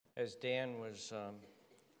as Dan was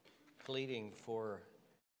pleading for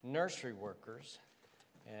nursery workers,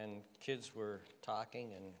 and kids were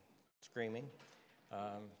talking and screaming,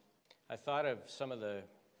 I thought of some of the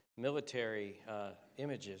military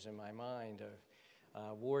images in my mind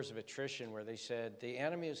of wars of attrition where they said, the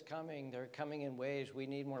enemy is coming, they're coming in waves, we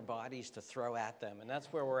need more bodies to throw at them. And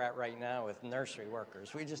that's where we're at right now with nursery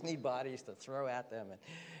workers. We just need bodies to throw at them. And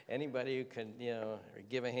anybody who can,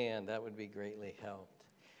 give a hand, that would be greatly helped.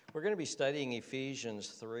 We're going to be studying Ephesians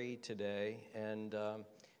 3 today. And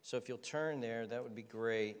so if you'll turn there, that would be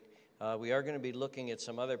great. We are going to be looking at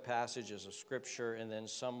some other passages of Scripture, and then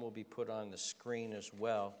some will be put on the screen as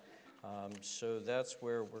well. So that's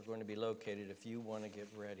where we're going to be located if you want to get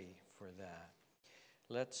ready for that.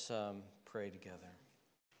 Let's pray together.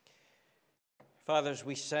 Father, as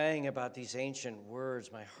we sang about these ancient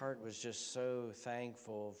words, my heart was just so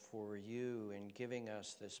thankful for you in giving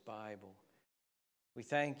us this Bible. We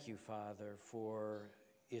thank you, Father, for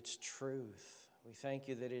its truth. We thank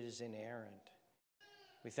you that it is inerrant.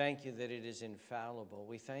 We thank you that it is infallible.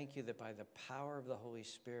 We thank you that by the power of the Holy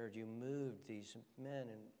Spirit, you moved these men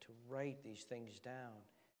to write these things down.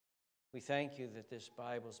 We thank you that this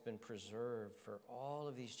Bible's been preserved for all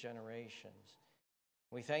of these generations.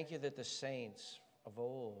 We thank you that the saints of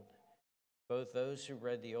old, both those who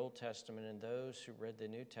read the Old Testament and those who read the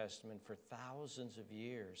New Testament for thousands of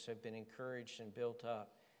years, have been encouraged and built up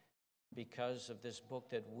because of this book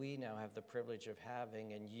that we now have the privilege of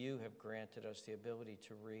having, and you have granted us the ability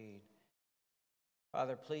to read.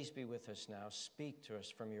 Father, please be with us now. Speak to us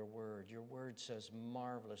from your word. Your word says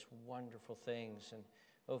marvelous, wonderful things. And,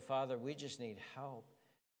 oh, Father, we just need help.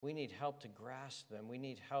 We need help to grasp them. We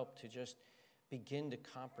need help to just begin to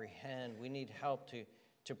comprehend. We need help to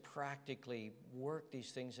practically work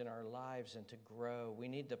these things in our lives and to grow. We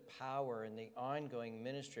need the power and the ongoing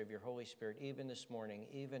ministry of your Holy Spirit, even this morning,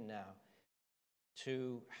 even now,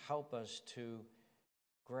 to help us to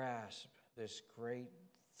grasp this great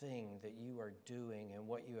thing that you are doing and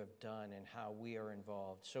what you have done and how we are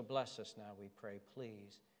involved. So bless us now, we pray,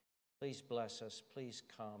 please. Please bless us. Please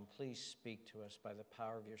come. Please speak to us by the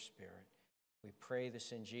power of your Spirit. We pray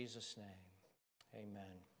this in Jesus' name.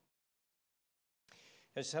 Amen.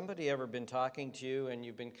 Has somebody ever been talking to you and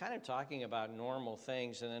you've been kind of talking about normal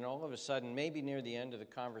things, and then all of a sudden, maybe near the end of the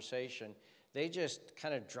conversation, they just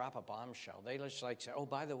kind of drop a bombshell. They just like say, oh,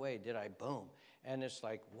 by the way, did I boom? And it's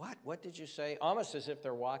like, what? What did you say? Almost as if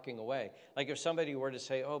they're walking away. Like if somebody were to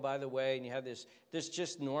say, oh, by the way, and you have this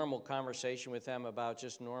just normal conversation with them about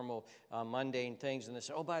just normal mundane things, and they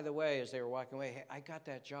say, oh, by the way, as they were walking away, hey, I got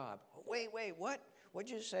that job. Wait, what?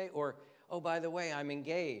 What'd you say? Or, oh, by the way, I'm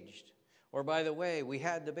engaged. Or, by the way, we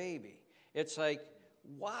had the baby. It's like,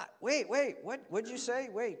 what? Wait, what'd you say?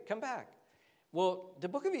 Wait, come back. Well, the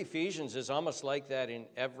book of Ephesians is almost like that in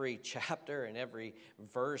every chapter and every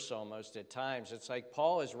verse almost at times. It's like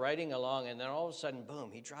Paul is writing along, and then all of a sudden,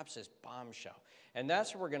 boom, he drops this bombshell. And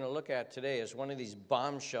that's what we're going to look at today as one of these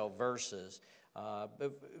bombshell verses.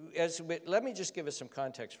 Let me just give us some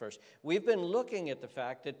context first. We've been looking at the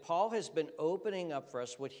fact that Paul has been opening up for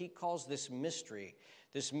us what he calls this mystery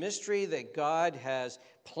that God has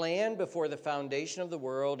planned before the foundation of the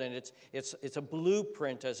world, and it's a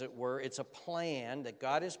blueprint, as it were. It's a plan that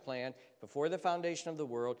God has planned before the foundation of the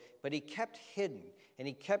world, but he kept hidden. And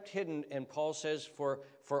he kept hidden, and Paul says, for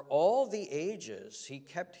all the ages, he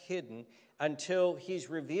kept hidden until he's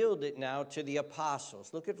revealed it now to the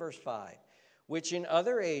apostles. Look at verse 5. Which in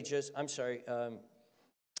other ages,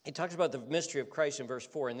 he talks about the mystery of Christ in verse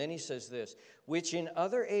 4, and then he says this, which in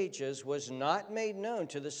other ages was not made known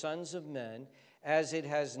to the sons of men, as it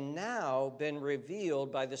has now been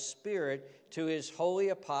revealed by the Spirit to his holy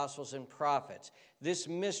apostles and prophets. This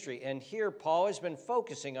mystery, and here Paul has been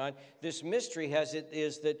focusing on this mystery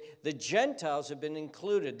is that the Gentiles have been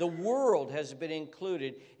included. The world has been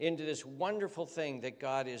included into this wonderful thing that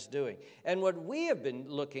God is doing. And what we have been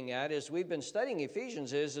looking at as we've been studying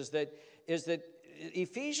Ephesians is that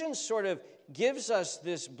Ephesians sort of gives us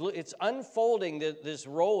it's unfolding this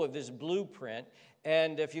role of this blueprint.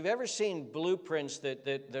 And if you've ever seen blueprints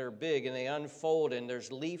that are big and they unfold, and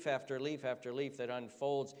there's leaf after leaf after leaf that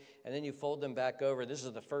unfolds, and then you fold them back over. This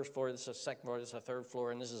is the first floor, this is the second floor, this is the third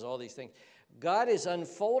floor, and this is all these things. God is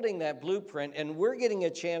unfolding that blueprint, and we're getting a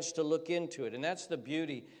chance to look into it. And that's the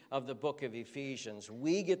beauty of the book of Ephesians.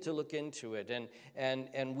 We get to look into it,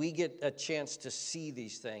 and we get a chance to see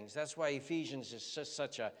these things. That's why Ephesians is just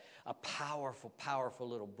such a powerful, powerful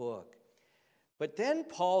little book. But then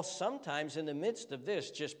Paul sometimes in the midst of this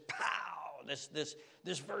just pow,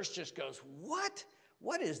 this verse just goes, what?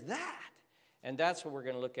 What is that? And that's what we're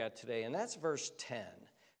going to look at today, and that's verse 10.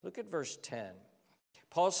 Look at verse 10.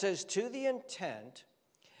 Paul says, to the intent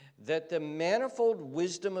that the manifold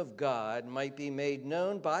wisdom of God might be made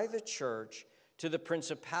known by the church to the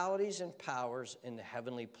principalities and powers in the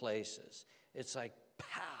heavenly places. It's like,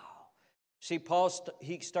 pow. See, Paul,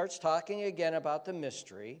 he starts talking again about the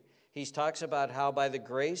mystery. He talks about how by the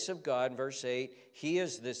grace of God, verse 8, he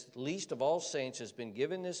is this least of all saints, has been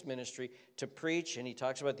given this ministry to preach, and he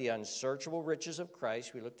talks about the unsearchable riches of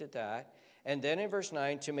Christ. We looked at that. And then in verse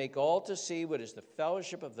 9, to make all to see what is the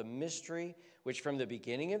fellowship of the mystery, which from the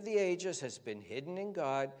beginning of the ages has been hidden in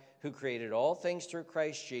God, who created all things through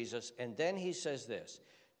Christ Jesus. And then he says this,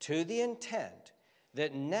 to the intent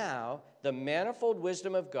that now the manifold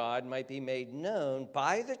wisdom of God might be made known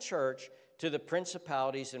by the church to the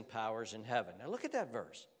principalities and powers in heaven. Now look at that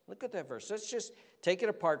verse. Look at that verse. Let's just take it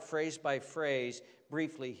apart phrase by phrase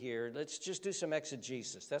briefly here. Let's just do some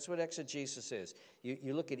exegesis. That's what exegesis is.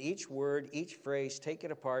 You look at each word, each phrase, take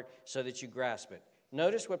it apart so that you grasp it.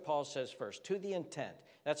 Notice what Paul says first, to the intent.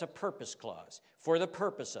 That's a purpose clause, for the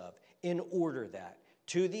purpose of, in order that.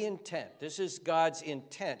 To the intent. This is God's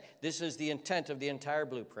intent. This is the intent of the entire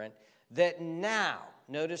blueprint. That now,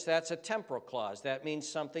 notice that's a temporal clause. That means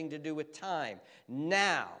something to do with time.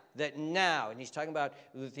 Now, and he's talking about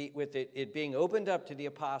with it being opened up to the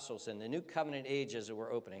apostles in the new covenant age as it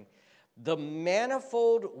were opening, the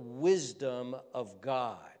manifold wisdom of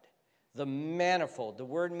God. The manifold, the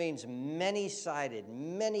word means many-sided,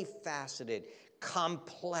 many-faceted,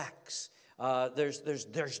 complex.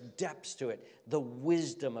 There's depths to it. The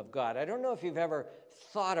wisdom of God. I don't know if you've ever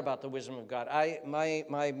thought about the wisdom of God.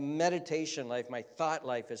 My meditation life, my thought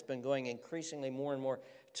life has been going increasingly more and more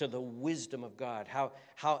to the wisdom of God.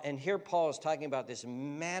 And here Paul is talking about this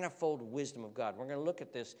manifold wisdom of God. We're going to look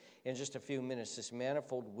at this in just a few minutes, this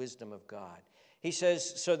manifold wisdom of God. He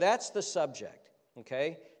says, so that's the subject,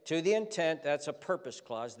 okay? To the intent, that's a purpose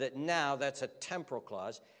clause. That now, that's a temporal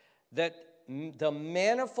clause. That the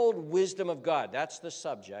manifold wisdom of God, that's the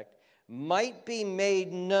subject, might be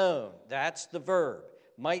made known. That's the verb.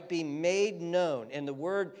 Might be made known. And the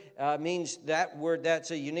word means that word, that's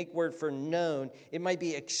a unique word for known. It might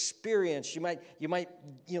be experienced. You might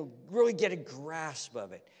really get a grasp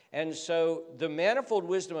of it. And so the manifold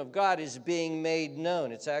wisdom of God is being made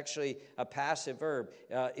known. It's actually a passive verb.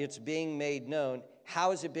 It's being made known.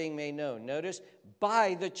 How is it being made known? Notice,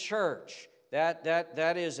 by the church. That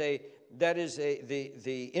is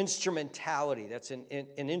the instrumentality. That's an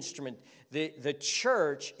instrument. The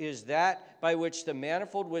church is that by which the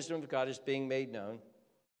manifold wisdom of God is being made known.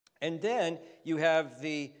 And then you have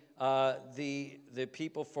the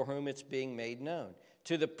people for whom it's being made known.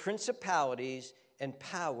 To the principalities and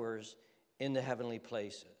powers in the heavenly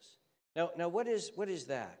places. Now what is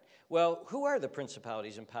that? Well, who are the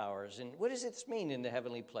principalities and powers, and what does it mean in the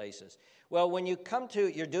heavenly places? Well, when you come to,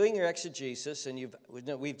 you're doing your exegesis, and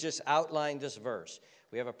we've just outlined this verse.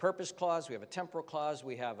 We have a purpose clause, we have a temporal clause,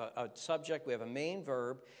 we have a subject, we have a main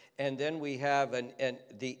verb, and then we have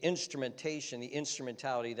the instrumentation, the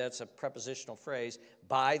instrumentality, that's a prepositional phrase,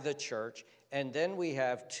 by the church, and then we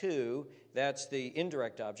have to, that's the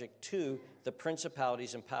indirect object, to the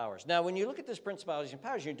principalities and powers. Now, when you look at this principalities and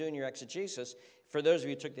powers, you're doing your exegesis. For those of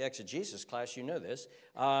you who took the exegesis class, you know this.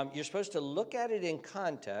 You're supposed to look at it in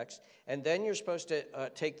context, and then you're supposed to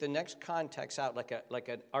take the next context out like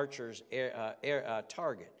an archer's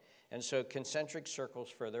target. And so concentric circles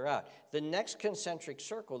further out. The next concentric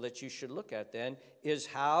circle that you should look at then is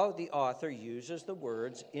how the author uses the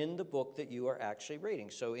words in the book that you are actually reading.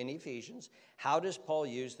 So in Ephesians, how does Paul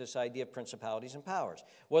use this idea of principalities and powers?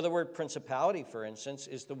 Well, the word principality, for instance,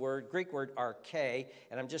 is the Greek word arche,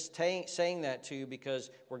 and I'm just saying that to you because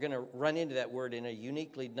we're going to run into that word in a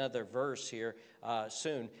uniquely another verse here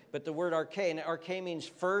soon. But the word arche, and arche means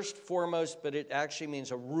first, foremost, but it actually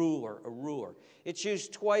means a ruler. It's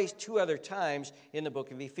used two other times in the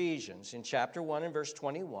book of Ephesians. In chapter 1 and verse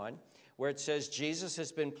 21, where it says Jesus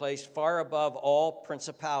has been placed far above all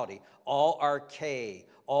principality, all arche,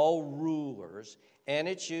 all rulers, and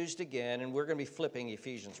it's used again, and we're going to be flipping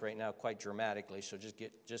Ephesians right now quite dramatically, so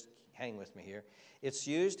just hang with me here. It's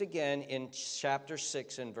used again in chapter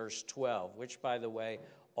 6 and verse 12, which, by the way,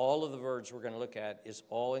 all of the verbs we're going to look at is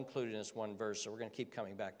all included in this one verse, so we're going to keep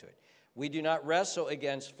coming back to it. We do not wrestle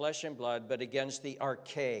against flesh and blood, but against the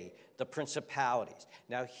arche, the principalities.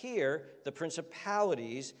 Now here, the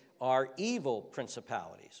principalities are evil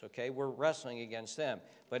principalities, okay? We're wrestling against them.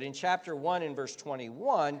 But in chapter 1 and verse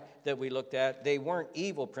 21 that we looked at, they weren't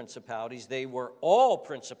evil principalities. They were all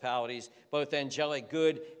principalities, both angelic,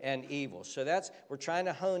 good, and evil. So we're trying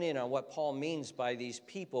to hone in on what Paul means by these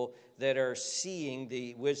people that are seeing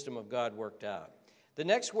the wisdom of God worked out. The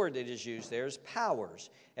next word that is used there is powers,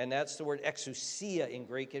 and that's the word exousia in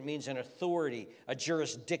Greek. It means an authority, a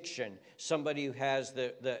jurisdiction, somebody who has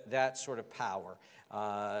that sort of power.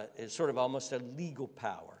 It's sort of almost a legal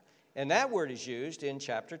power. And that word is used in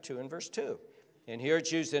chapter 2 and verse 2. And here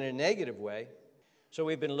it's used in a negative way. So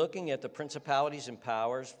we've been looking at the principalities and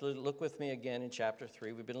powers. Look with me again in chapter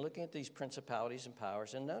 3. We've been looking at these principalities and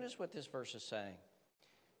powers. And notice what this verse is saying.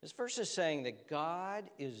 This verse is saying that God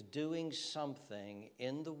is doing something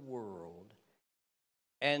in the world,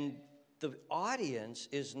 and the audience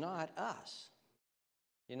is not us.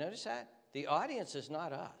 You notice that? The audience is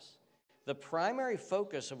not us. The primary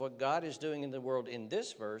focus of what God is doing in the world in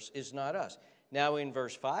this verse is not us. Now in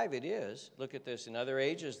verse 5 it is. Look at this. In other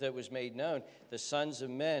ages that was made known, the sons of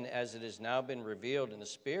men, as it has now been revealed in the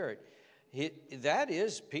Spirit. That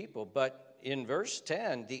is people, but in verse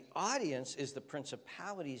 10, the audience is the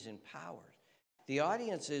principalities and powers. The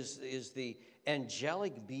audience is the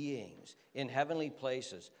angelic beings in heavenly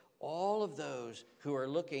places, all of those who are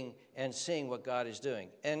looking and seeing what God is doing.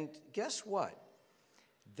 And guess what?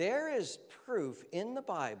 There is proof in the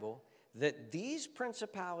Bible that these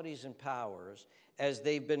principalities and powers, as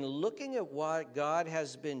they've been looking at what God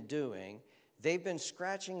has been doing, they've been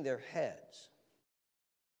scratching their heads.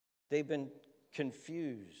 They've been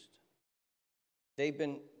confused. They've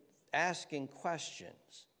been asking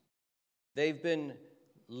questions. They've been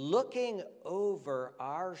looking over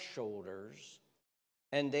our shoulders,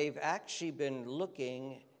 and they've actually been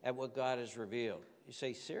looking at what God has revealed. You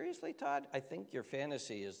say, seriously, Todd? I think your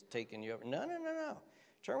fantasy is taking you over. No.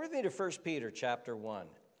 Turn with me to 1 Peter chapter 1.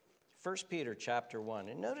 1 Peter chapter 1.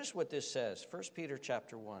 And notice what this says. 1 Peter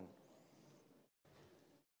chapter 1.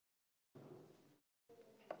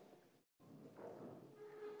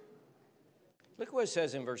 Look what it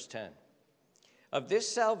says in verse 10. Of this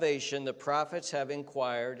salvation the prophets have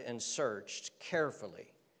inquired and searched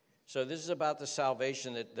carefully. So this is about the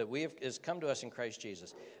salvation that has come to us in Christ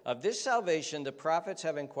Jesus. Of this salvation the prophets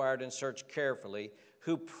have inquired and searched carefully,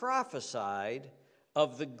 who prophesied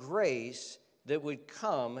of the grace that would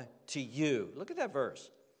come to you. Look at that verse.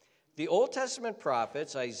 The Old Testament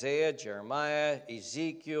prophets, Isaiah, Jeremiah,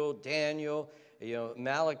 Ezekiel, Daniel,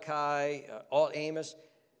 Malachi, all Amos,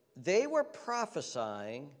 they were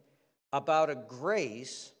prophesying about a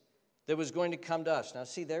grace that was going to come to us. Now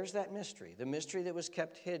see, there's that mystery, the mystery that was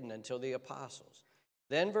kept hidden until the apostles.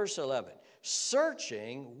 Then verse 11,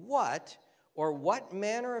 searching what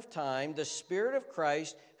manner of time the Spirit of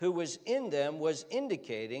Christ who was in them was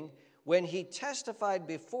indicating when he testified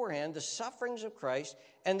beforehand the sufferings of Christ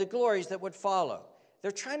and the glories that would follow.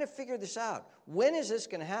 They're trying to figure this out. When is this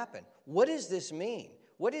going to happen? What does this mean?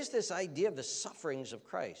 What is this idea of the sufferings of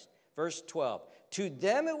Christ? Verse 12, to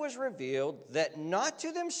them it was revealed that not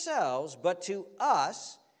to themselves, but to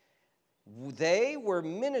us, they were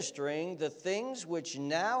ministering the things which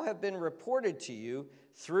now have been reported to you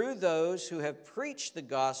through those who have preached the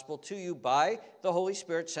gospel to you by the Holy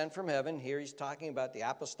Spirit sent from heaven. Here he's talking about the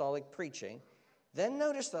apostolic preaching. Then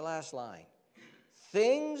notice the last line.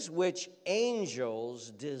 Things which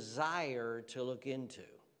angels desire to look into.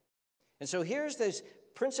 And so here's this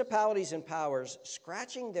principalities and powers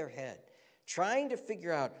scratching their head, trying to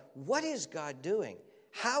figure out, what is God doing?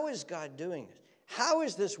 How is God doing this? How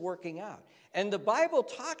is this working out? And the Bible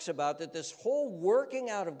talks about that this whole working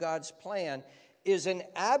out of God's plan is an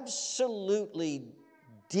absolutely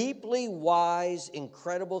deeply wise,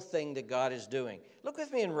 incredible thing that God is doing. Look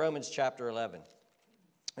with me in Romans chapter 11.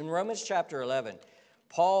 In Romans chapter 11,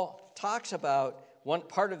 Paul talks about one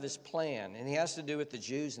part of this plan, and he has to do with the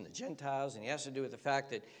Jews and the Gentiles, and he has to do with the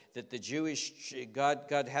fact that the Jewish,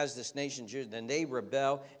 God has this nation, Jews, then they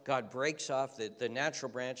rebel, God breaks off the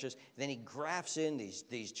natural branches, then he grafts in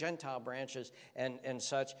these Gentile branches and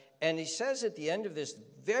such, and he says at the end of this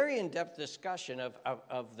very in-depth discussion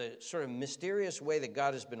of the sort of mysterious way that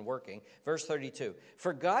God has been working, verse 32,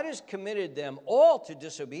 for God has committed them all to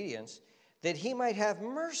disobedience, that he might have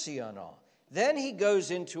mercy on all. Then he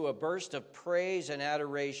goes into a burst of praise and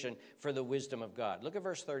adoration for the wisdom of God. Look at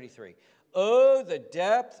verse 33. Oh, the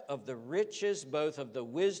depth of the riches, both of the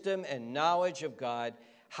wisdom and knowledge of God.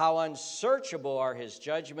 How unsearchable are his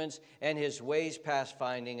judgments and his ways past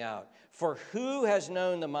finding out. For who has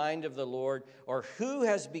known the mind of the Lord, or who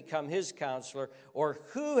has become his counselor, or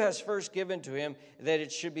who has first given to him that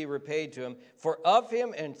it should be repaid to him? For of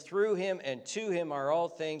him and through him and to him are all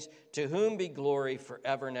things, to whom be glory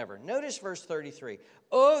forever and ever. Notice verse 33.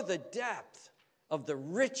 Oh, the depth of the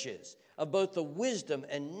riches of both the wisdom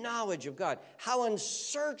and knowledge of God. How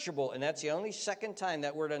unsearchable, and that's the only second time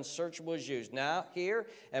that word unsearchable is used. Now, here,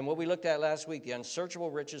 and what we looked at last week, the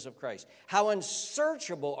unsearchable riches of Christ. How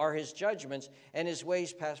unsearchable are his judgments and his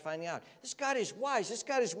ways past finding out. This God is wise. This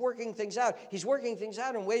God is working things out. He's working things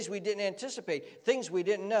out in ways we didn't anticipate, things we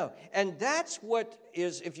didn't know. And that's what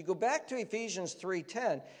is, if you go back to Ephesians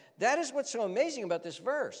 3:10, that is what's so amazing about this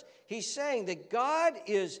verse. He's saying that God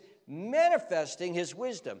is manifesting his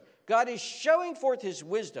wisdom. God is showing forth his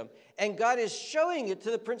wisdom, and God is showing it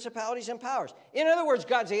to the principalities and powers. In other words,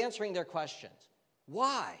 God's answering their questions.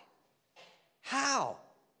 Why? How?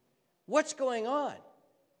 What's going on?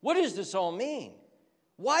 What does this all mean?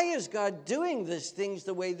 Why is God doing these things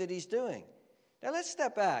the way that he's doing? Now let's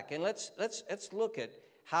step back and let's look at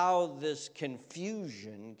how this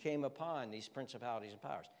confusion came upon these principalities and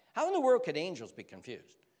powers. How in the world could angels be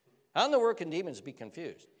confused? How in the world can demons be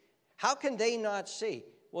confused? How can they not see?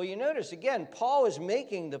 Well, you notice, again, Paul is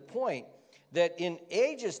making the point that in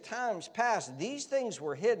ages, times past, these things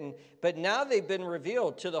were hidden, but now they've been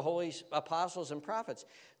revealed to the holy apostles and prophets.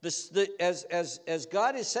 As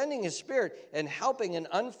God is sending his Spirit and helping and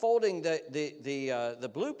unfolding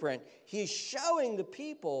the blueprint, he's showing the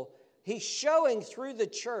people, he's showing through the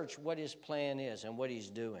church what his plan is and what he's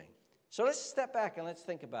doing. So let's step back and let's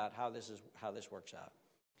think about how this works out.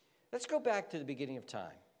 Let's go back to the beginning of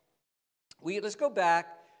time. Let's go back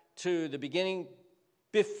to the beginning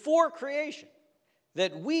before creation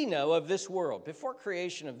that we know of this world. Before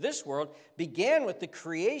creation of this world began with the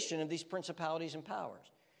creation of these principalities and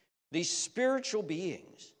powers, these spiritual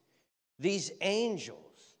beings, these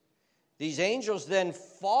angels. These angels then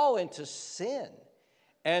fall into sin.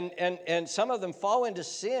 And some of them fall into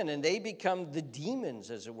sin, and they become the demons,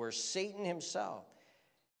 as it were, Satan himself.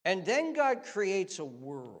 And then God creates a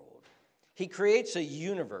world. He creates a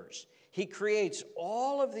universe. He creates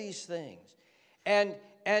all of these things. And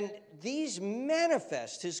these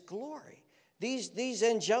manifest his glory. These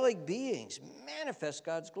angelic beings manifest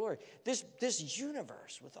God's glory. This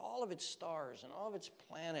universe with all of its stars and all of its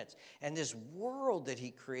planets and this world that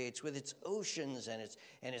he creates with its oceans and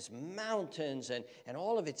its mountains and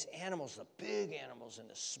all of its animals, the big animals and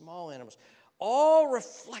the small animals, all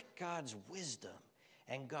reflect God's wisdom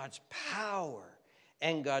and God's power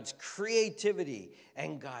and God's creativity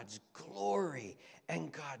and God's glory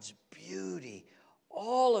and God's beauty.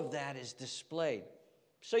 All of that is displayed.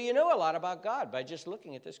 So you know a lot about God by just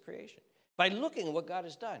looking at this creation, by looking at what God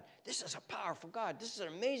has done. This is a powerful God. This is an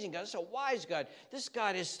amazing God. This is a wise God. This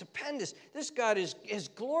God is stupendous. This God is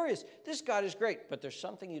glorious. This God is great. But there's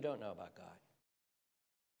something you don't know about God.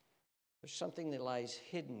 There's something that lies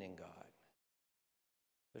hidden in God.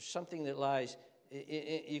 There's something that lies,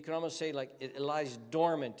 you can almost say like it lies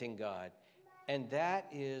dormant in God. And that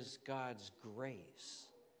is God's grace.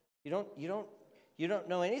 You don't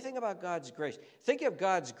know anything about God's grace. Think of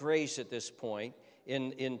God's grace at this point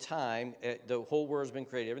in time. The whole world's been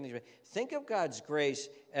created. Everything's been. Think of God's grace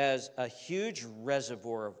as a huge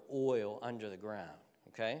reservoir of oil under the ground,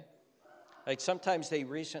 okay? Like sometimes they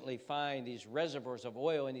recently find these reservoirs of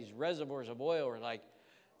oil, and these reservoirs of oil are like,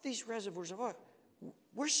 these reservoirs of oil,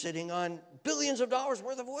 we're sitting on billions of dollars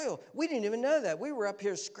worth of oil. We didn't even know that. We were up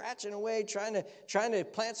here scratching away, trying to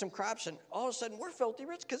plant some crops, and all of a sudden we're filthy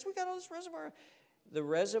rich because we got all this reservoir. The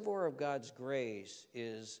reservoir of God's grace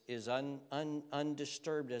is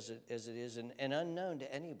undisturbed as it is and unknown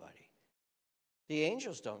to anybody. The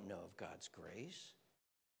angels don't know of God's grace.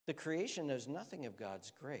 The creation knows nothing of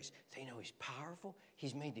God's grace. They know he's powerful.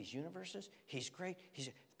 He's made these universes. He's great.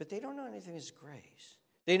 But they don't know anything of his grace.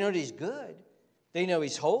 They know that he's good. They know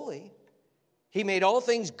he's holy. He made all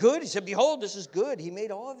things good. He said, behold, this is good. He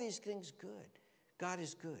made all of these things good. God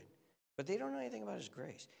is good. But they don't know anything about his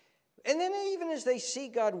grace. And then even as they see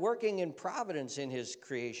God working in providence in his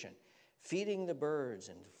creation, feeding the birds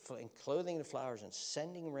and clothing the flowers and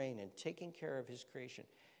sending rain and taking care of his creation,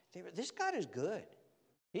 this God is good.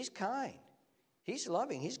 He's kind. He's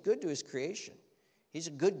loving. He's good to his creation. He's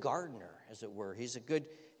a good gardener, as it were. He's a good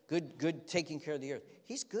taking care of the earth.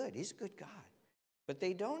 He's good. He's a good God. But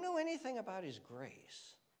they don't know anything about his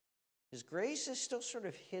grace. His grace is still sort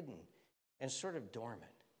of hidden and sort of dormant.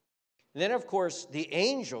 And then, of course, the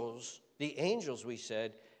angels, we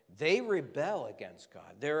said, they rebel against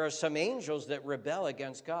God. There are some angels that rebel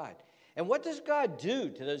against God. And what does God do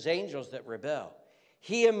to those angels that rebel?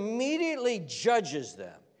 He immediately judges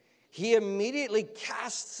them. He immediately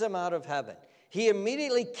casts them out of heaven. He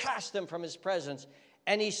immediately casts them from his presence,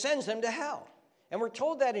 and he sends them to hell. And we're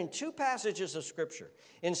told that in two passages of Scripture.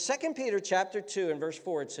 In 2 Peter chapter 2 and verse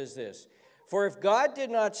 4, it says this, for if God did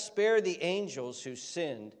not spare the angels who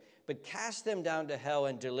sinned, but cast them down to hell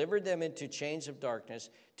and delivered them into chains of darkness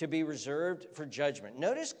to be reserved for judgment.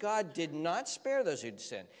 Notice God did not spare those who'd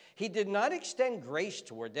sinned. He did not extend grace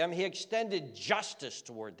toward them. He extended justice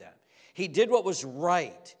toward them. He did what was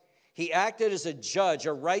right. He acted as a judge,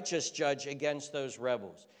 a righteous judge against those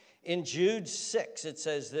rebels. In Jude 6, it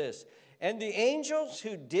says this, and the angels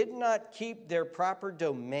who did not keep their proper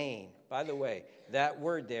domain, by the way, that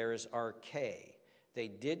word there is arche. They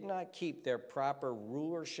did not keep their proper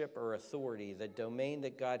rulership or authority, the domain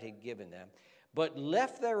that God had given them, but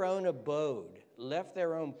left their own abode, left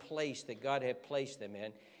their own place that God had placed them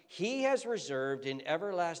in. He has reserved in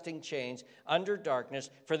everlasting chains under darkness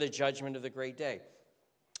for the judgment of the great day.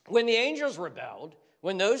 When the angels rebelled,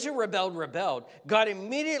 when those who rebelled, God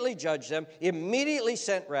immediately judged them, immediately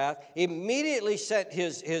sent wrath, immediately sent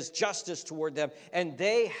his justice toward them, and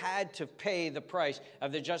they had to pay the price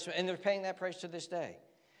of the judgment, and they're paying that price to this day.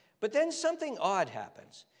 But then something odd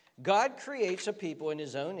happens. God creates a people in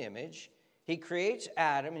his own image. He creates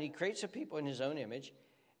Adam, and he creates a people in his own image,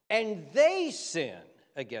 and they sin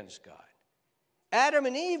against God. Adam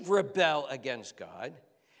and Eve rebel against God.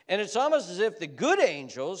 And it's almost as if the good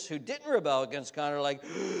angels who didn't rebel against God are like,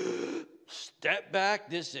 step back,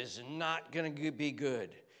 this is not going to be good.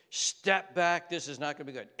 Step back, this is not going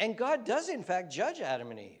to be good. And God does, in fact, judge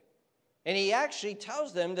Adam and Eve. And he actually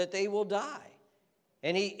tells them that they will die.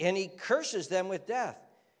 And he curses them with death.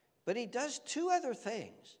 But he does two other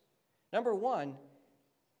things. Number one,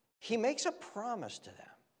 he makes a promise to them.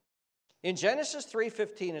 In Genesis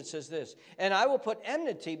 3:15, it says this, and I will put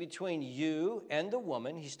enmity between you and the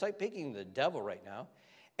woman. He's speaking to the devil right now.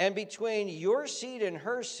 And between your seed and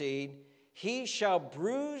her seed, he shall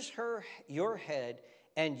bruise your head,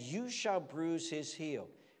 and you shall bruise his heel.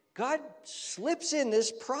 God slips in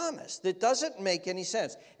this promise that doesn't make any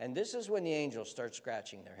sense. And this is when the angels start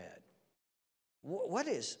scratching their head. What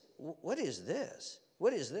is this?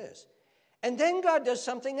 What is this? And then God does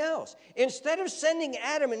something else. Instead of sending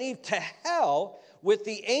Adam and Eve to hell with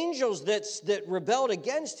the angels that rebelled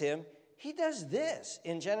against him, he does this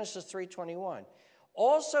in Genesis 3:21.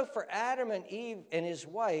 Also for Adam and Eve and his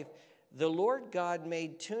wife, the Lord God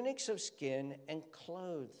made tunics of skin and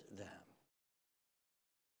clothed them.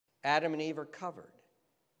 Adam and Eve are covered.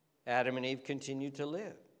 Adam and Eve continue to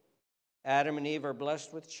live. Adam and Eve are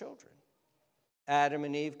blessed with children. Adam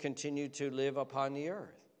and Eve continue to live upon the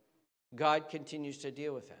earth. God continues to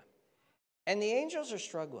deal with them. And the angels are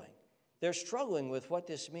struggling. They're struggling with what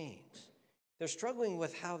this means. They're struggling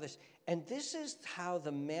with how this, and this is how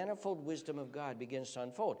the manifold wisdom of God begins to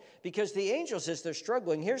unfold. Because the angels, as they're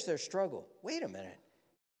struggling, here's their struggle. Wait a minute.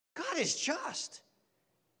 God is just.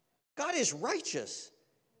 God is righteous.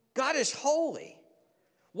 God is holy.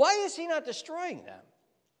 Why is he not destroying them?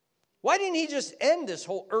 Why didn't he just end this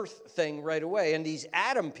whole earth thing right away and these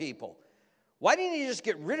Adam people? Why didn't he just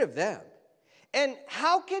get rid of them? And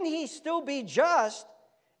how can he still be just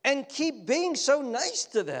and keep being so nice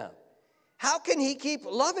to them? How can he keep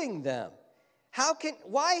loving them?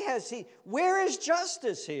 Where is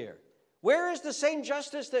justice here? Where is the same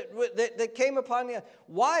justice that came upon the,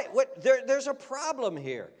 there's a problem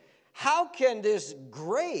here. How can this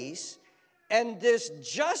grace and this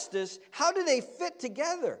justice, how do they fit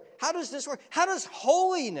together? How does this work? How does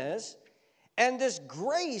holiness and this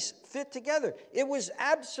grace fit together? It was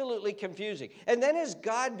absolutely confusing. And then as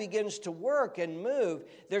God begins to work and move,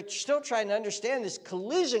 they're still trying to understand this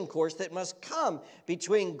collision course that must come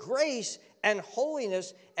between grace and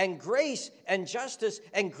holiness and grace and justice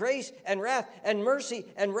and grace and wrath and mercy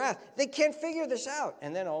and wrath. They can't figure this out.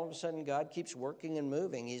 And then all of a sudden God keeps working and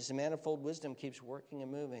moving. His manifold wisdom keeps working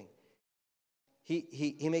and moving.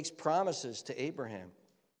 He makes promises to Abraham.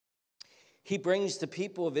 He brings the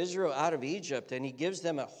people of Israel out of Egypt, and he gives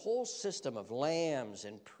them a whole system of lambs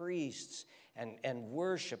and priests and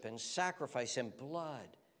worship and sacrifice and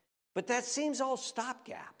blood. But that seems all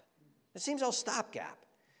stopgap. It seems all stopgap.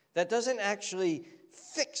 That doesn't actually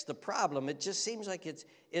fix the problem. It just seems like it's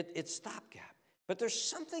stopgap. But there's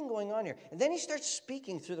something going on here. And then he starts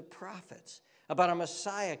speaking through the prophets about a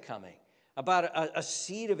Messiah coming, about a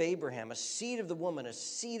seed of Abraham, a seed of the woman, a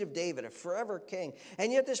seed of David, a forever king.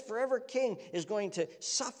 And yet this forever king is going to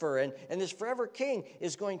suffer, and this forever king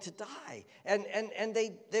is going to die. And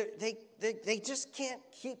they just can't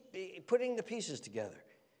keep putting the pieces together.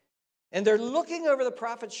 And they're looking over the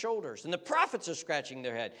prophet's shoulders, and the prophets are scratching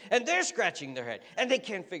their head, and they're scratching their head, and they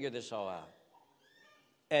can't figure this all out.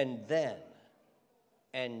 And then,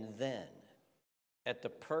 at the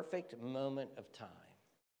perfect moment of time,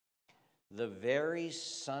 the very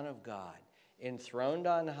Son of God, enthroned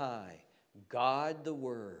on high, God the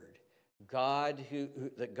Word, God,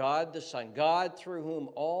 God the Son, God through whom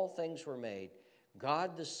all things were made,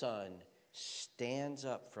 God the Son stands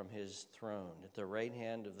up from his throne at the right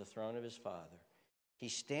hand of the throne of his Father. He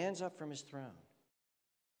stands up from his throne.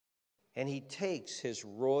 And he takes his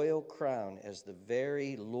royal crown as the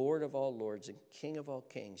very Lord of all lords and King of all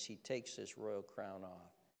kings. He takes his royal crown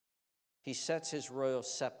off. He sets his royal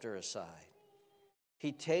scepter aside.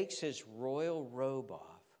 He takes his royal robe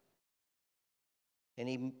off. And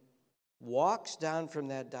he walks down from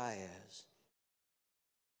that dais.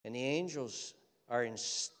 And the angels are in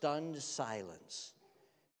stunned silence.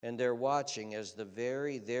 And they're watching as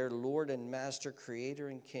their Lord and Master, Creator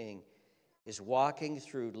and King, is walking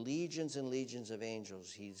through legions and legions of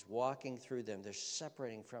angels. He's walking through them. They're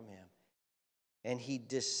separating from him. And he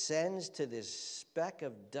descends to this speck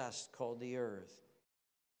of dust called the earth,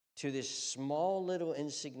 to this small little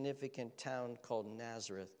insignificant town called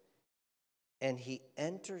Nazareth. And he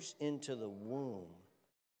enters into the womb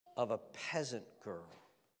of a peasant girl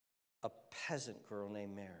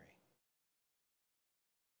named Mary.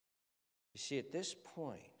 You see, at this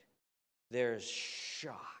point, there's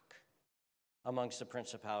shock amongst the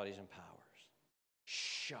principalities and powers.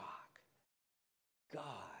 Shock. God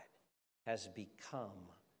has become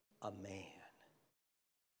a man.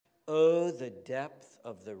 Oh, the depth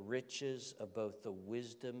of the riches of both the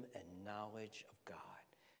wisdom and knowledge of God.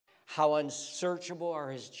 How unsearchable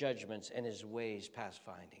are his judgments and his ways past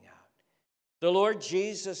finding out. The Lord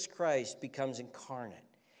Jesus Christ becomes incarnate.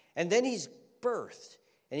 And then he's birthed,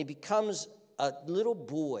 and he becomes a little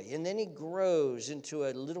boy, and then he grows into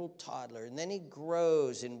a little toddler, and then he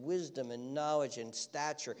grows in wisdom and knowledge and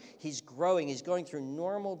stature. He's growing. He's going through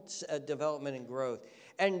normal development and growth.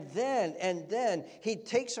 And then he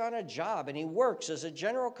takes on a job, and he works as a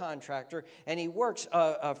general contractor, and he works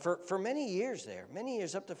for many years there, many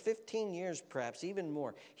years, up to 15 years perhaps, even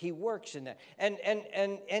more. He works in that. And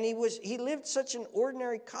he lived such an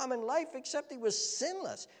ordinary, common life, except he was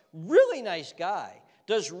sinless. Really nice guy.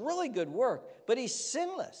 Does really good work, but he's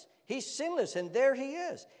sinless. He's sinless, and there he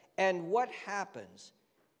is. And what happens?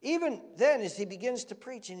 Even then, as he begins to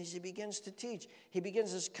preach and as he begins to teach,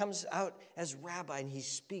 comes out as rabbi, and he's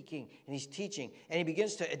speaking and he's teaching, and he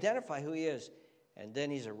begins to identify who he is. And then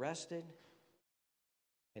he's arrested,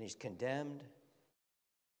 and he's condemned,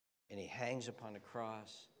 and he hangs upon a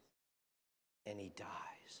cross, and he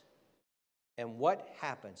dies. And what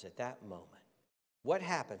happens at that moment? What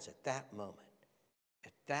happens at that moment?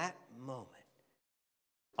 At that moment,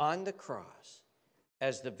 on the cross,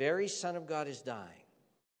 as the very Son of God is dying,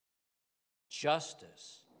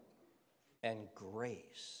 justice and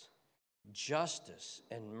grace, justice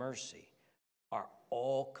and mercy are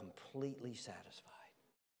all completely satisfied.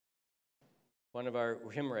 One of our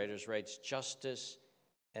hymn writers writes, justice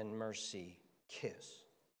and mercy kiss.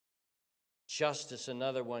 Justice,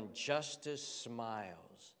 another one, justice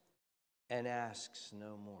smiles and asks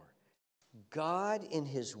no more. God, in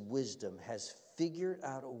his wisdom, has figured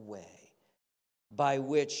out a way by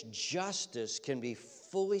which justice can be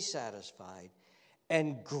fully satisfied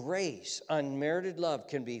and grace, unmerited love,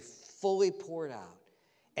 can be fully poured out.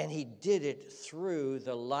 And he did it through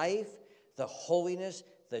the life, the holiness,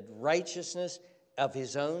 the righteousness of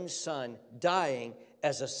his own Son dying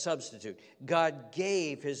as a substitute. God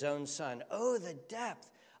gave his own Son. Oh, the depth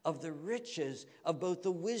of the riches of both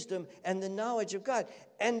the wisdom and the knowledge of God.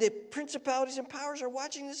 And the principalities and powers are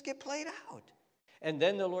watching this get played out. And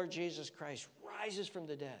then the Lord Jesus Christ rises from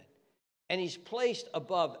the dead. And he's placed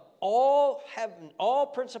above all heaven, all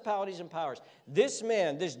principalities and powers. This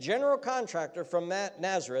man, this general contractor from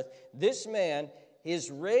Nazareth, this man is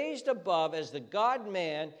raised above as the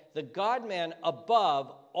God-man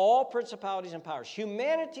above all principalities and powers.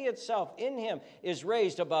 Humanity itself in him is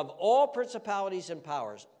raised above all principalities and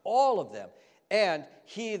powers, all of them. And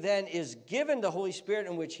he then is given the Holy Spirit,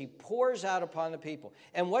 in which he pours out upon the people.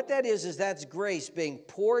 And what that is that's grace being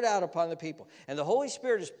poured out upon the people. And the Holy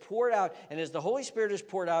Spirit is poured out, and as the Holy Spirit is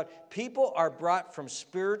poured out, people are brought from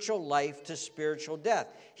spiritual life to spiritual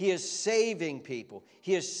death. He is saving people.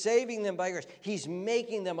 He is saving them by grace. He's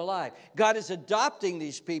making them alive. God is adopting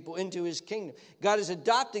these people into his kingdom. God is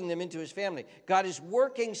adopting them into his family. God is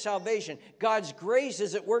working salvation. God's grace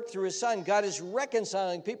is at work through his Son. God is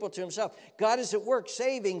reconciling people to himself. God is at work saving.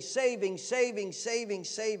 And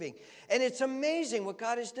it's amazing what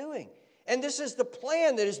God is doing. And this is the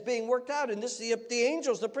plan that is being worked out. And this, the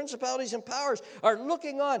angels, the principalities and powers are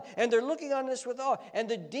looking on. And they're looking on this with awe. And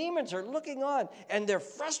the demons are looking on. And they're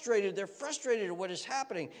frustrated. They're frustrated at what is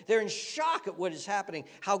happening. They're in shock at what is happening.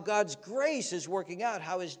 How God's grace is working out.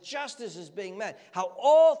 How his justice is being met. How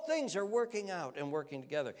all things are working out and working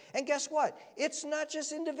together. And guess what? It's not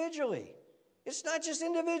just individually. It's not just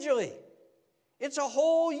individually. It's a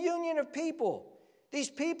whole union of people. These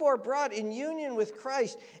people are brought in union with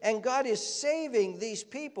Christ, and God is saving these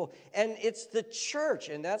people. And it's the church.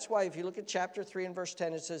 And that's why if you look at chapter 3 and verse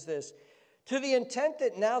 10, it says this, to the intent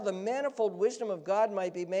that now the manifold wisdom of God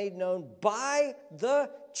might be made known by the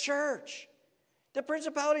church. The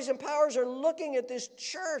principalities and powers are looking at this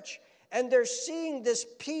church, and they're seeing this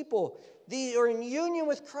people. They are in union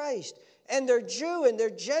with Christ. And they're Jew and they're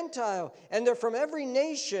Gentile, and they're from every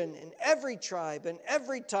nation and every tribe and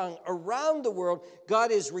every tongue around the world.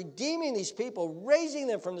 God is redeeming these people, raising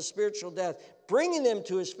them from the spiritual death, bringing them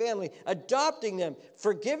to his family, adopting them,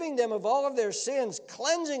 forgiving them of all of their sins,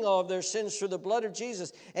 cleansing all of their sins through the blood of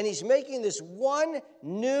Jesus. And he's making this one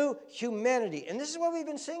new humanity. And this is what we've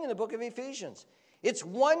been seeing in the book of Ephesians. It's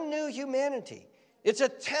one new humanity. It's a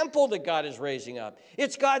temple that God is raising up.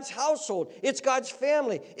 It's God's household. It's God's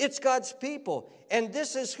family. It's God's people. And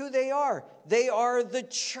this is who they are. They are the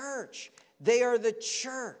church. They are the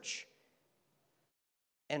church.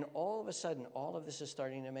 And all of a sudden, all of this is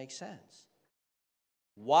starting to make sense.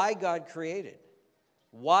 Why God created.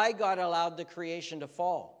 Why God allowed the creation to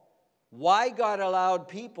fall. Why God allowed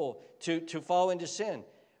people to fall into sin.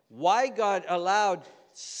 Why God allowed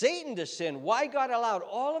Satan to sin. Why God allowed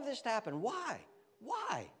all of this to happen. Why?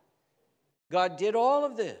 Why? God did all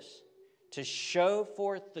of this to show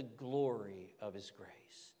forth the glory of his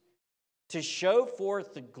grace, to show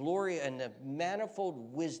forth the glory and the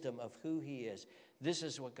manifold wisdom of who he is. This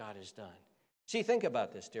is what God has done. See, think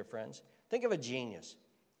about this, dear friends. Think of a genius,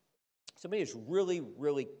 somebody who's really,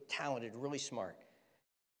 really talented, really smart.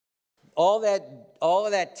 All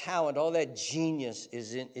of that talent, all that genius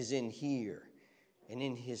is in here and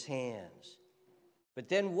in his hands. But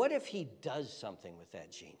then what if he does something with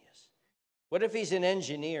that genius? What if he's an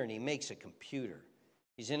engineer and he makes a computer?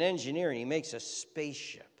 He's an engineer and he makes a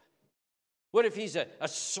spaceship. What if he's a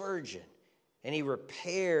surgeon and he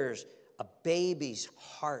repairs a baby's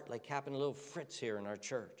heart like happened to little Fritz here in our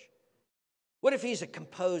church? What if he's a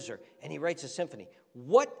composer and he writes a symphony?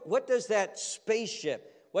 What does that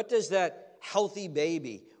spaceship, what does that healthy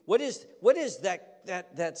baby, what is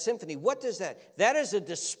that symphony? What does that? That is a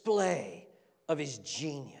display of his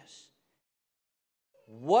genius.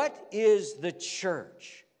 What is the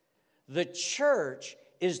church? The church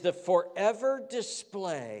is the forever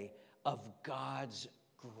display of God's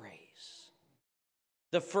grace.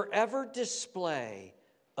 The forever display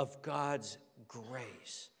of God's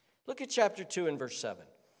grace. Look at chapter 2 and verse 7.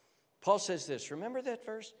 Paul says this, remember that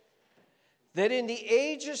verse? That in the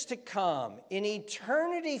ages to come, in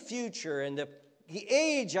eternity future, in the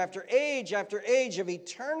age after age after age of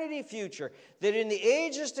eternity future, that in the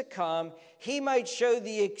ages to come, he might show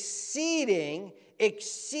the exceeding,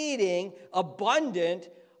 abundant,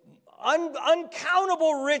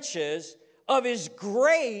 uncountable riches of his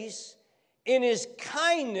grace in his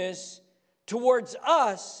kindness towards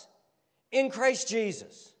us in Christ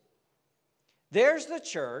Jesus. There's the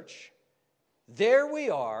church. There we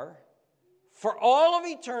are for all of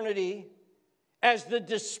eternity as the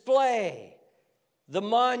display, the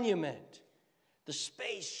monument, the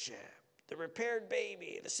spaceship, the repaired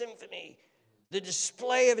baby, the symphony, the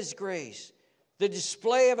display of his grace, the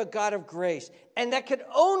display of a God of grace. And that could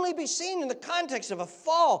only be seen in the context of a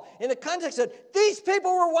fall, in the context that these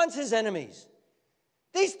people were once his enemies.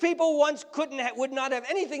 These people once would not have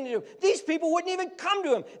anything to do. These people wouldn't even come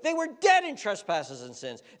to him. They were dead in trespasses and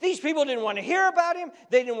sins. These people didn't want to hear about him.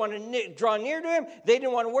 They didn't want to draw near to him. They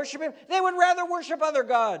didn't want to worship him. They would rather worship other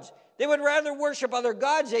gods. They would rather worship other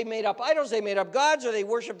gods. They made up idols. They made up gods, or they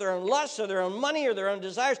worshiped their own lusts or their own money or their own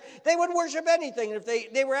desires. They would worship anything. And if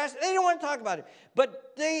they were asked, they didn't want to talk about it.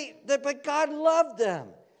 But God loved them.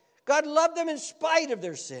 God loved them in spite of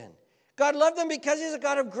their sin. God loved them because he's a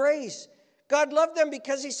God of grace. God loved them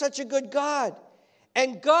because he's such a good God.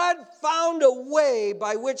 And God found a way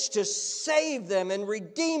by which to save them and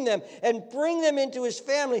redeem them and bring them into his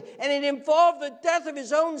family. And it involved the death of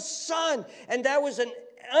his own son. And that was an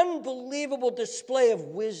unbelievable display of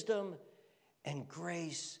wisdom and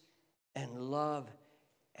grace and love.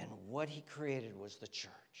 And what he created was the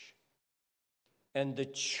church. And the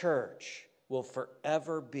church will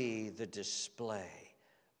forever be the display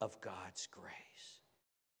of God's grace.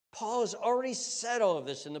 Paul has already said all of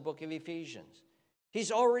this in the book of Ephesians.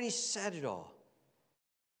 He's already said it all.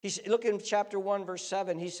 Look in chapter 1, verse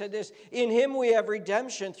 7. He said this, in him we have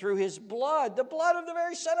redemption through his blood. The blood of the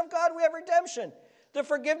very Son of God, we have redemption. The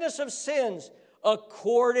forgiveness of sins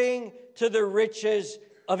according to the riches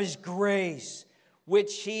of his grace,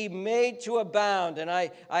 which he made to abound. And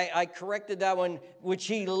I corrected that one, which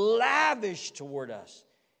he lavished toward us.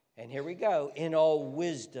 And here we go, in all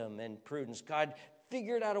wisdom and prudence. God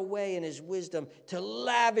figured out a way in his wisdom to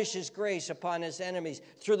lavish his grace upon his enemies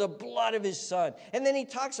through the blood of his Son. And then he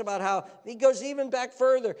talks about how he goes even back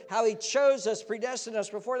further, how he chose us, predestined us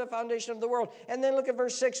before the foundation of the world. And then look at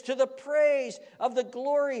verse 6, to the praise of the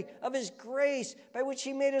glory of his grace, by which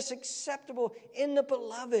he made us acceptable in the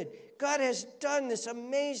beloved. God has done this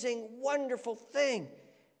amazing, wonderful thing.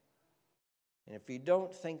 And if you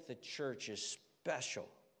don't think the church is special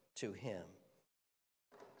to him,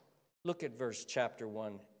 look at chapter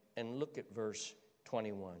 1 and look at verse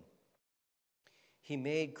 21. He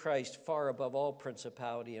made Christ far above all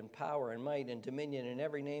principality and power and might and dominion and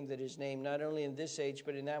every name that is named, not only in this age,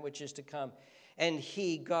 but in that which is to come. And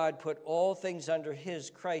he, God, put all things under his,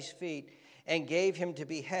 Christ's feet, and gave him to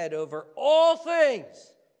be head over all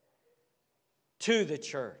things to the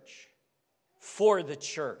church, for the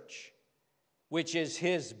church, which is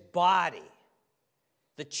his body.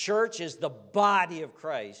 The church is the body of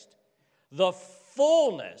Christ, the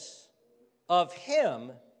fullness of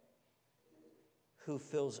him who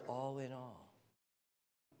fills all in all.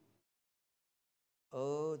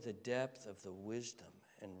 Oh, the depth of the wisdom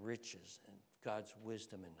and riches and God's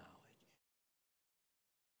wisdom and knowledge.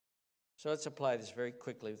 So let's apply this very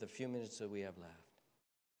quickly with the few minutes that we have left.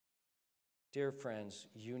 Dear friends,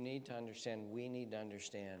 you need to understand, we need to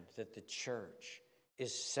understand that the church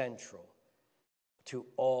is central to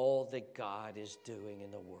all that God is doing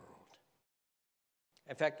in the world.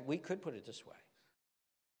 In fact, we could put it this way.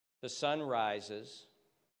 The sun rises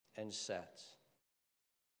and sets.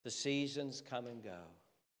 The seasons come and go.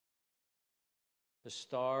 The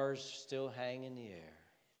stars still hang in the air.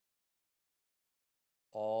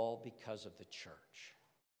 All because of the church.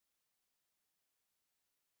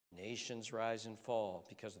 Nations rise and fall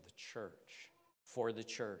because of the church, for the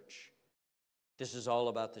church. This is all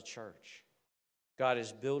about the church. God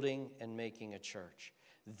is building and making a church.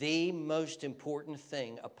 The most important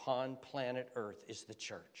thing upon planet Earth is the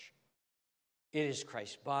church. It is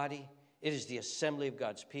Christ's body. It is the assembly of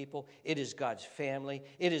God's people. It is God's family.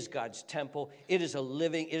 It is God's temple. It is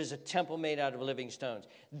a temple made out of living stones.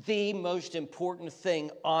 The most important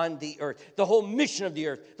thing on the earth, the whole mission of the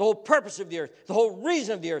earth, the whole purpose of the earth, the whole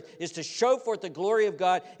reason of the earth is to show forth the glory of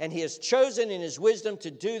God, and he has chosen in his wisdom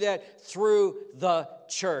to do that through the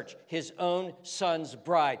church, his own son's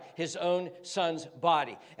bride, his own son's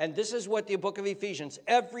body. And this is what the book of Ephesians,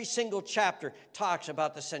 every single chapter talks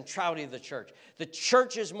about the centrality of the church. The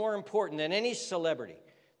church is more important than any celebrity.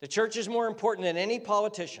 The church is more important than any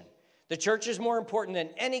politician. The church is more important than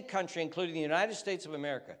any country, including the United States of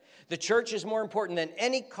America. The church is more important than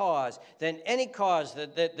any cause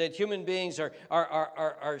that human beings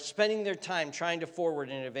are spending their time trying to forward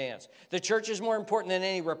and advance. The church is more important than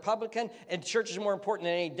any Republican, and the church is more important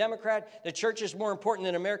than any Democrat. The church is more important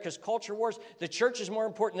than America's culture wars. The church is more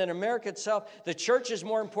important than America itself. The church is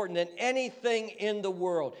more important than anything in the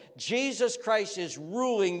world. Jesus Christ is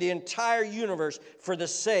ruling the entire universe for the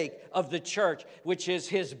sake of the church, which is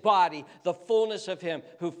his body, the fullness of him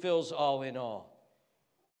who fills all in all.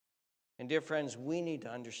 And dear friends, we need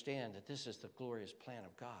to understand that this is the glorious plan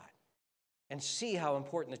of God and see how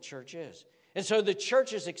important the church is. And so the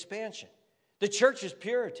church is expansion. The church is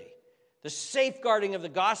purity. The safeguarding of the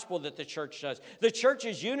gospel that the church does. The church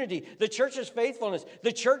is unity. The church is faithfulness.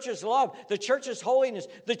 The church is love. The church is holiness.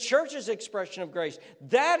 The church is expression of grace.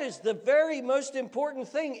 That is the very most important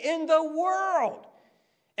thing in the world.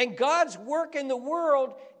 And God's work in the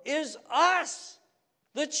world is us,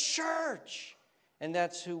 the church. And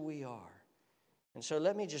that's who we are. And so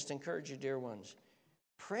let me just encourage you, dear ones,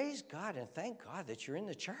 praise God and thank God that you're in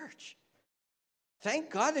the church. Thank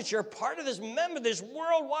God that you're a part of this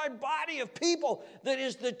worldwide body of people that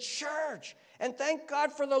is the church. And thank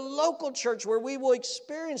God for the local church where we will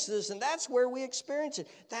experience this. And that's where we experience it.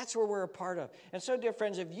 That's where we're a part of. And so, dear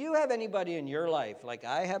friends, if you have anybody in your life, like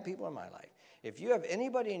I have people in my life, if you have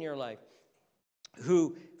anybody in your life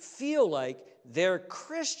who feel like they're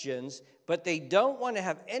Christians, but they don't want to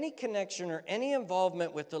have any connection or any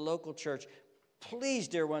involvement with the local church, please,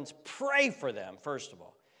 dear ones, pray for them, first of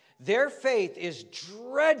all. Their faith is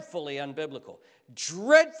dreadfully unbiblical,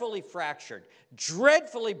 dreadfully fractured,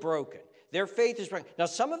 dreadfully broken. Their faith is right. Now,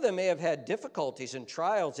 some of them may have had difficulties and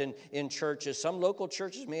trials in churches. Some local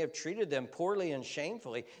churches may have treated them poorly and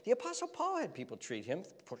shamefully. The Apostle Paul had people treat him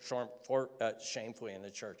shamefully in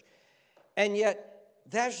the church. And yet,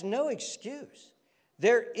 there's no excuse.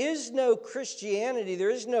 There is no Christianity, there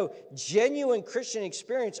is no genuine Christian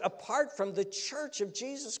experience apart from the church of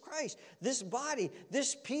Jesus Christ. This body,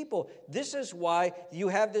 this people, this is why you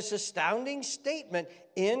have this astounding statement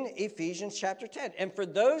in Ephesians chapter 10. And for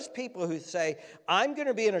those people who say, I'm going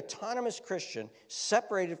to be an autonomous Christian,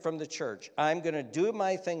 separated from the church, I'm going to do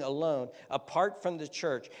my thing alone, apart from the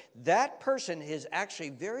church, that person is actually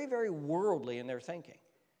very, very worldly in their thinking.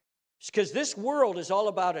 Because this world is all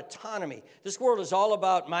about autonomy. This world is all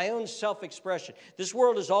about my own self-expression. This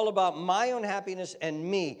world is all about my own happiness and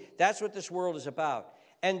me. That's what this world is about.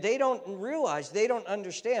 And they don't realize, they don't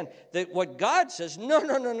understand that what God says,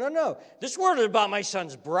 no. This world is about my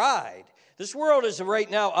son's bride. This world is right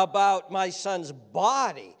now about my son's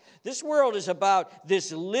body. This world is about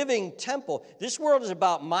this living temple. This world is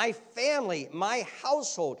about my family, my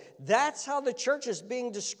household. That's how the church is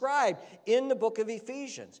being described in the book of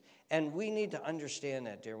Ephesians. And we need to understand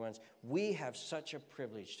that, dear ones. We have such a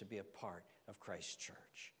privilege to be a part of Christ's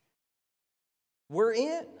church. We're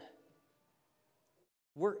in.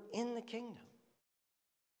 We're in the kingdom.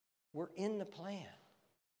 We're in the plan.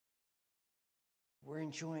 We're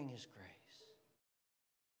enjoying His grace.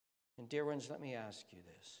 And dear ones, let me ask you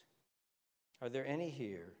this. Are there any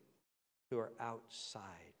here who are outside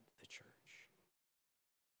the church?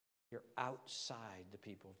 You're outside the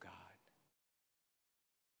people of God.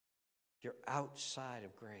 You're outside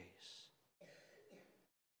of grace.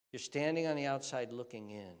 You're standing on the outside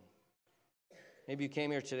looking in. Maybe you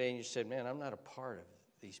came here today and you said, man, I'm not a part of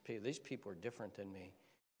these people. These people are different than me.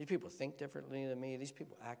 These people think differently than me. These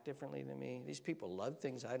people act differently than me. These people love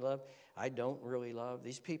things I love. I don't really love.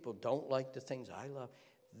 These people don't like the things I love.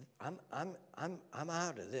 I'm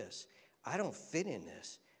out of this. I don't fit in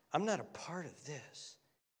this. I'm not a part of this.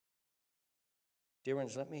 Dear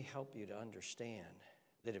ones, let me help you to understand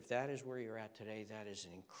that if that is where you're at today, that is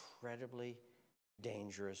an incredibly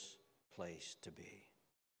dangerous place to be.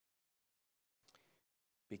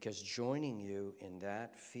 Because joining you in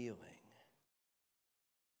that feeling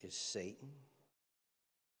is Satan,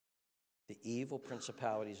 the evil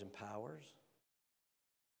principalities and powers,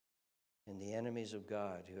 and the enemies of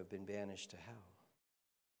God who have been banished to hell.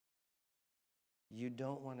 You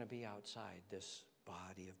don't want to be outside this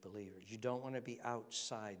body of believers. You don't want to be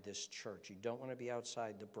outside this church. You don't want to be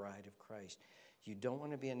outside the bride of Christ. You don't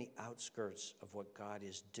want to be on the outskirts of what God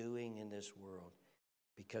is doing in this world,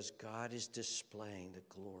 because God is displaying the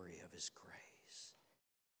glory of His grace.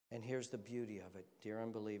 And here's the beauty of it, dear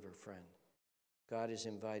unbeliever friend. God is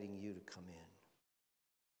inviting you to come in.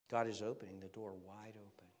 God is opening the door wide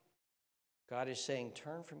open. God is saying,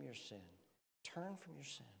 turn from your sin. Turn from your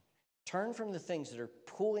sin. Turn from the things that are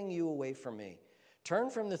pulling you away from me. Turn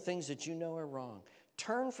from the things that you know are wrong.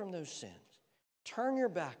 Turn from those sins. Turn your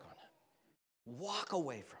back on them. Walk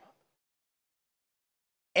away from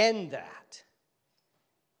them. End that.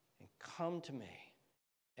 And come to me.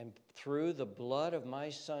 And through the blood of my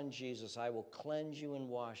Son Jesus, I will cleanse you and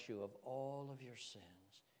wash you of all of your sins.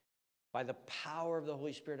 By the power of the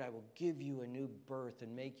Holy Spirit, I will give you a new birth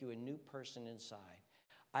and make you a new person inside.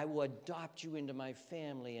 I will adopt you into my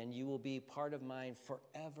family, and you will be part of mine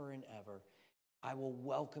forever and ever. I will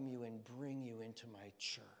welcome you and bring you into my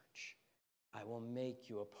church. I will make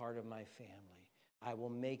you a part of my family. I will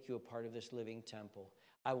make you a part of this living temple.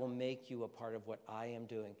 I will make you a part of what I am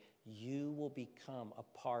doing. You will become a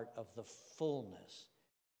part of the fullness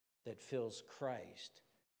that fills Christ,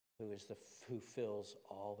 who fills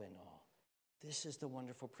all in all. This is the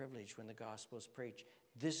wonderful privilege when the gospel is preached.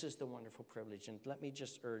 This is the wonderful privilege. And let me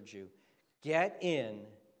just urge you, get in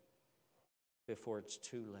before it's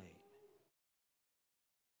too late.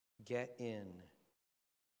 Get in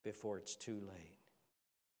before it's too late.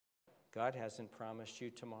 God hasn't promised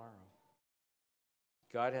you tomorrow.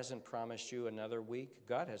 God hasn't promised you another week.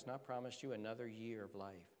 God has not promised you another year of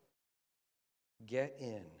life. Get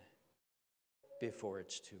in before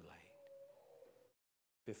it's too late,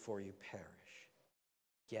 before you perish.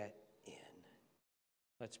 Get in.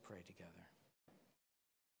 Let's pray together.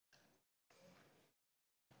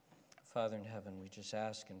 Father in heaven, we just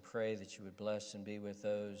ask and pray that you would bless and be with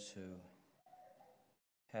those who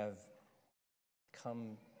have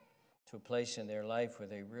come to a place in their life where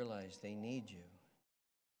they realize they need you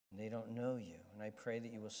and they don't know you. And I pray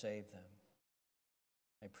that you will save them.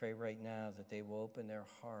 I pray right now that they will open their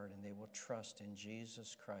heart and they will trust in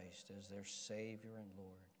Jesus Christ as their Savior and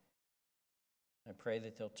Lord. I pray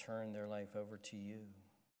that they'll turn their life over to you.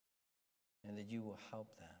 and that you will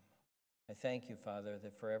help them. I thank you, Father,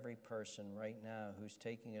 that for every person right now who's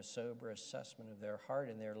taking a sober assessment of their heart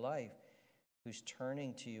and their life, who's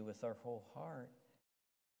turning to you with their whole heart,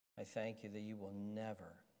 I thank you that you will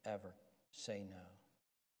never, ever say no.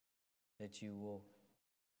 That you will,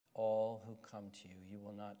 all who come to you, you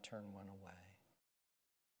will not turn one away.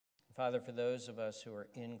 Father, for those of us who are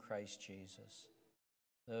in Christ Jesus,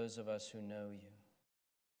 those of us who know you,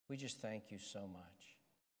 we just thank you so much.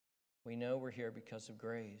 We know we're here because of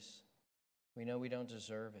grace. We know we don't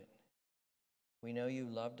deserve it. We know you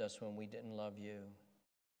loved us when we didn't love you.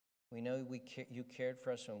 We know you cared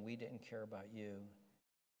for us when we didn't care about you.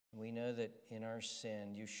 We know that in our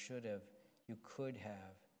sin, you could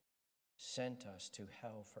have sent us to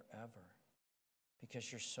hell forever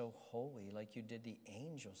because you're so holy, like you did the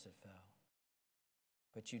angels that fell.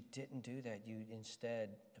 But you didn't do that. You,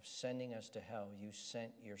 instead of sending us to hell, you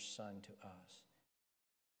sent your Son to us.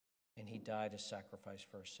 And he died as sacrifice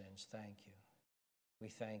for our sins. Thank you. We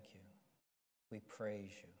thank you. We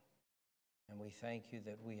praise you. And we thank you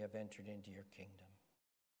that we have entered into your kingdom.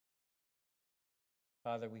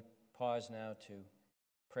 Father, we pause now to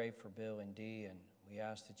pray for Bill and Dee, and we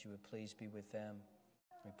ask that you would please be with them.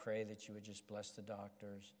 We pray that you would just bless the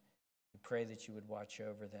doctors. We pray that you would watch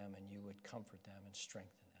over them and you would comfort them and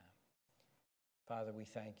strengthen them. Father, we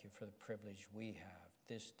thank you for the privilege we have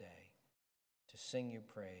this day to sing your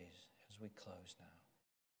praise as we close now.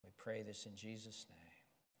 We pray this in Jesus'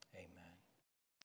 name. Amen.